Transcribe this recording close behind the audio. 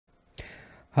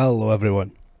Hello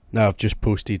everyone. Now I've just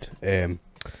posted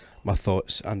my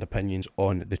thoughts and opinions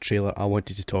on the trailer. I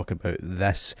wanted to talk about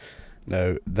this.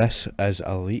 Now this is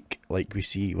a leak like we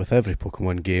see with every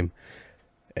Pokemon game.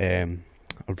 A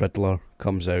Riddler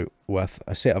comes out with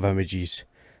a set of images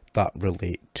that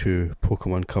relate to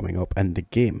Pokemon coming up in the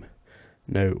game.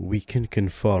 Now we can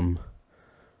confirm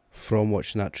from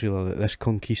watching that trailer that this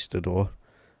Conquistador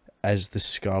is the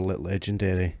Scarlet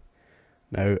Legendary.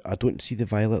 Now, I don't see the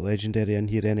Violet Legendary in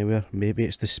here anywhere. Maybe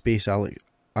it's the Space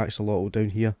Axolotl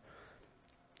down here.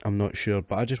 I'm not sure,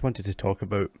 but I just wanted to talk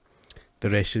about the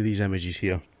rest of these images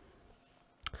here.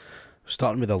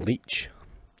 Starting with a leech.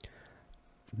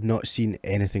 Not seen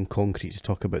anything concrete to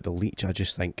talk about the leech. I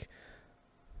just think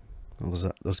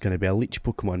there's going to be a leech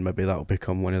Pokemon. Maybe that'll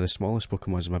become one of the smallest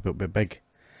Pokemons. Maybe it'll be big.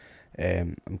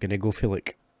 I'm going to go for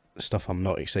like stuff I'm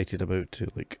not excited about to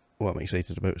like what I'm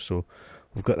excited about. So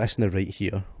we've got this in the right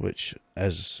here, which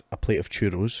is a plate of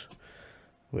churros,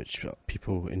 which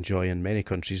people enjoy in many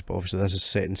countries, but obviously this is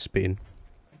set in Spain.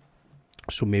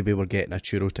 So maybe we're getting a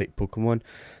churro type Pokemon,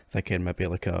 thinking maybe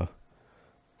like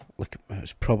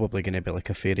it's probably going to be like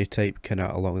a fairy type, kind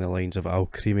of along the lines of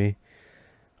Alcremie,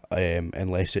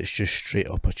 unless it's just straight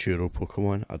up a churro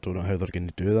Pokemon. I don't know how they're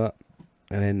going to do that.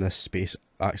 And then this Space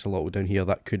Axolotl down here,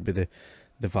 that could be the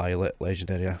Violet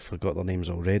Legendary. I forgot their names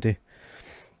already.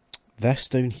 This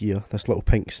down here, this little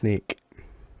pink snake,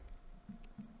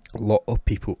 a lot of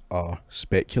people are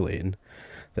speculating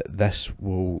that this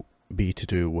will be to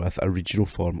do with a regional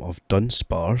form of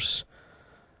Dunsparce,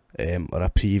 or a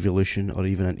pre-evolution, or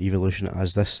even an evolution,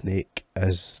 as this snake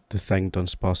is the thing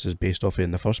Dunsparce is based off of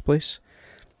in the first place,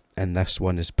 and this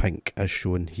one is pink as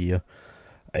shown here.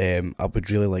 I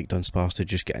would really like Dunsparce to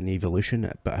just get an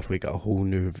evolution, but if we get a whole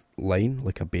new line,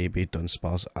 like a baby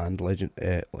Dunsparce and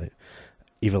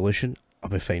evolution, I'll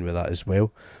be fine with that as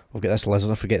well. We've got this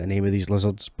lizard, I forget the name of these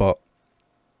lizards, but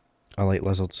I like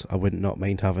lizards. I wouldn't not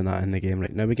mind having that in the game.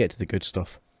 Right, now we get to the good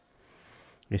stuff.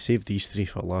 I saved these three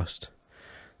for last.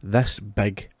 This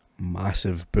big,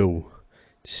 massive bull,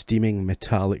 steaming,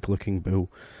 metallic looking bull.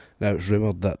 Now it's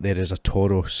rumoured that there is a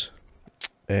Tauros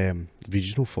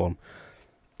regional form,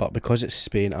 but because it's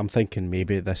Spain, I'm thinking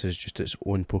maybe this is just its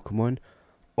own Pokemon,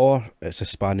 or it's a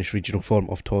Spanish regional form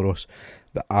of Tauros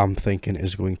that I'm thinking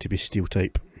is going to be Steel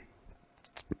type.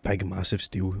 Big, massive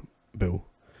steel bull.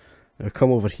 Now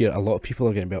come over here, a lot of people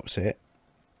are going to be upset,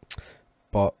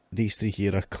 but these three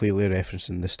here are clearly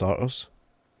referencing the starters.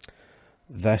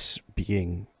 This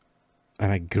being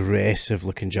an aggressive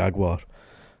looking jaguar,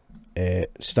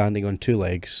 standing on two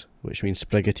legs, which means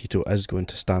Sprigatito is going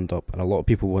to stand up, and a lot of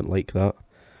people won't like that.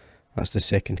 That's the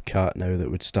second cat now that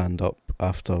would stand up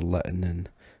after Litten and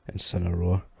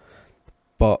Incineroar.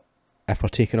 But if we're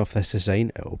taking off this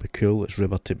design, it will be cool. It's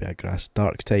rumoured to be a grass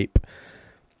dark type.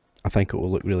 I think it will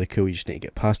look really cool. You just need to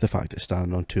get past the fact it's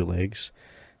standing on two legs.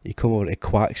 You come over to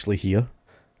Quaxley here,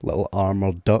 little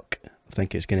armoured duck. I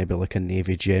think it's going to be like a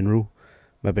Navy general.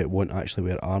 Maybe it won't actually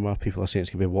wear armour. People are saying it's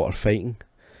going to be water fighting.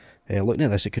 Looking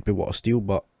at this, it could be water steel,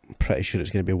 but I'm pretty sure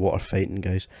it's going to be water fighting,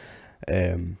 guys.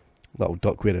 Little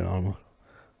duck wearing armour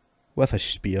with a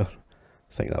spear.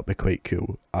 I think that'd be quite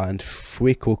cool. And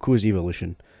Fuecoco's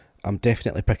evolution, I'm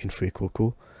definitely picking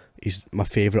Fuecoco. He's my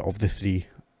favourite of the three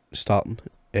starting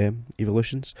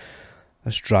evolutions.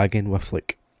 This dragon with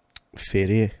like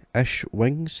fairy-ish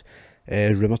wings,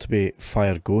 rumoured to be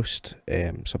fire ghost, so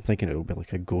I'm thinking it'll be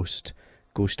like a ghost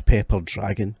pepper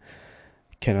dragon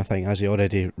kind of thing, as he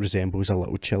already resembles a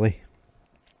little chili.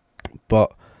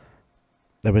 But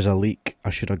there was a leak. I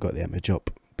should have got the image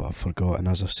up, but I forgot, and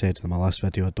as I've said in my last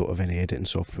video, I don't have any editing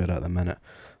software at the minute.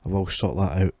 I will sort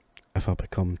that out if I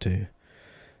become to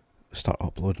start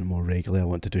uploading more regularly. I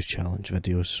want to do challenge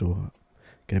videos, so I'm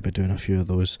going to be doing a few of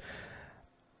those.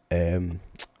 It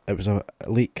was a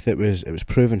leak that was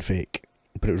proven fake,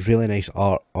 but it was really nice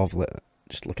art of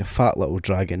just like a fat little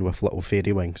dragon with little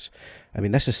fairy wings. I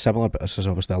mean, this is similar, but this is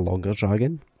obviously a longer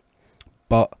dragon,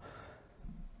 but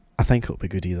I think it'll be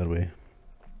good either way.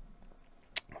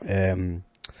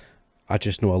 I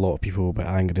just know a lot of people will be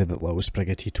angry that little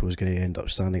Sprigatito is going to end up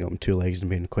standing up on two legs and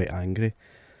being quite angry.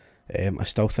 I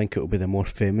still think it will be the more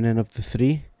feminine of the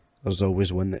three. There's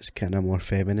always one that's kind of more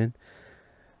feminine.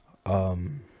 But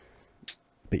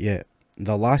yeah,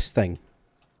 the last thing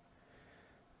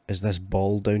is this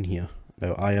ball down here.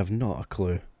 Now, I have not a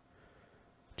clue.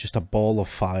 Just a ball of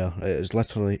fire. It is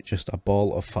literally just a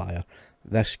ball of fire.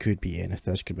 This could be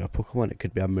anything. This could be a Pokemon. It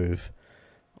could be a move.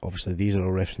 Obviously, these are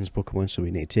all reference Pokemon, so we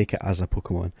need to take it as a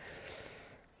Pokemon.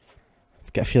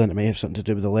 I've got a feeling it may have something to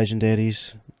do with the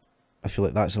legendaries. I feel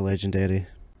like that's a legendary.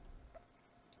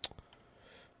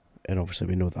 And obviously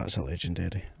we know that's a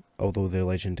legendary. although the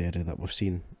legendary that we've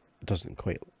seen doesn't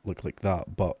quite look like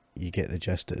that, but you get the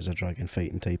gist. It is a dragon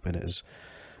fighting type, and it has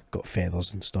got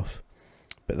feathers and stuff.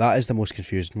 But that is the most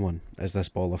confusing one, is this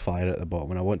ball of fire at the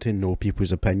bottom, and I want to know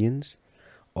people's opinions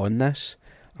on this.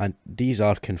 And these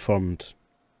are confirmed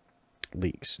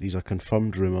leaks, these are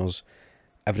confirmed rumours.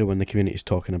 Everyone in the community is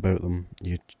talking about them.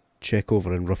 You check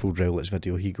over in Ruffled Rowlet's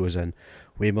video, he goes in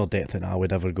way more depth than I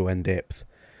would ever go in depth.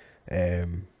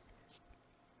 But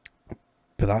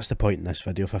that's the point in this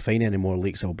video. If I find any more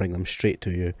leaks, I'll bring them straight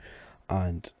to you,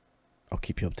 and I'll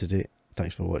keep you up to date.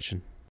 Thanks for watching.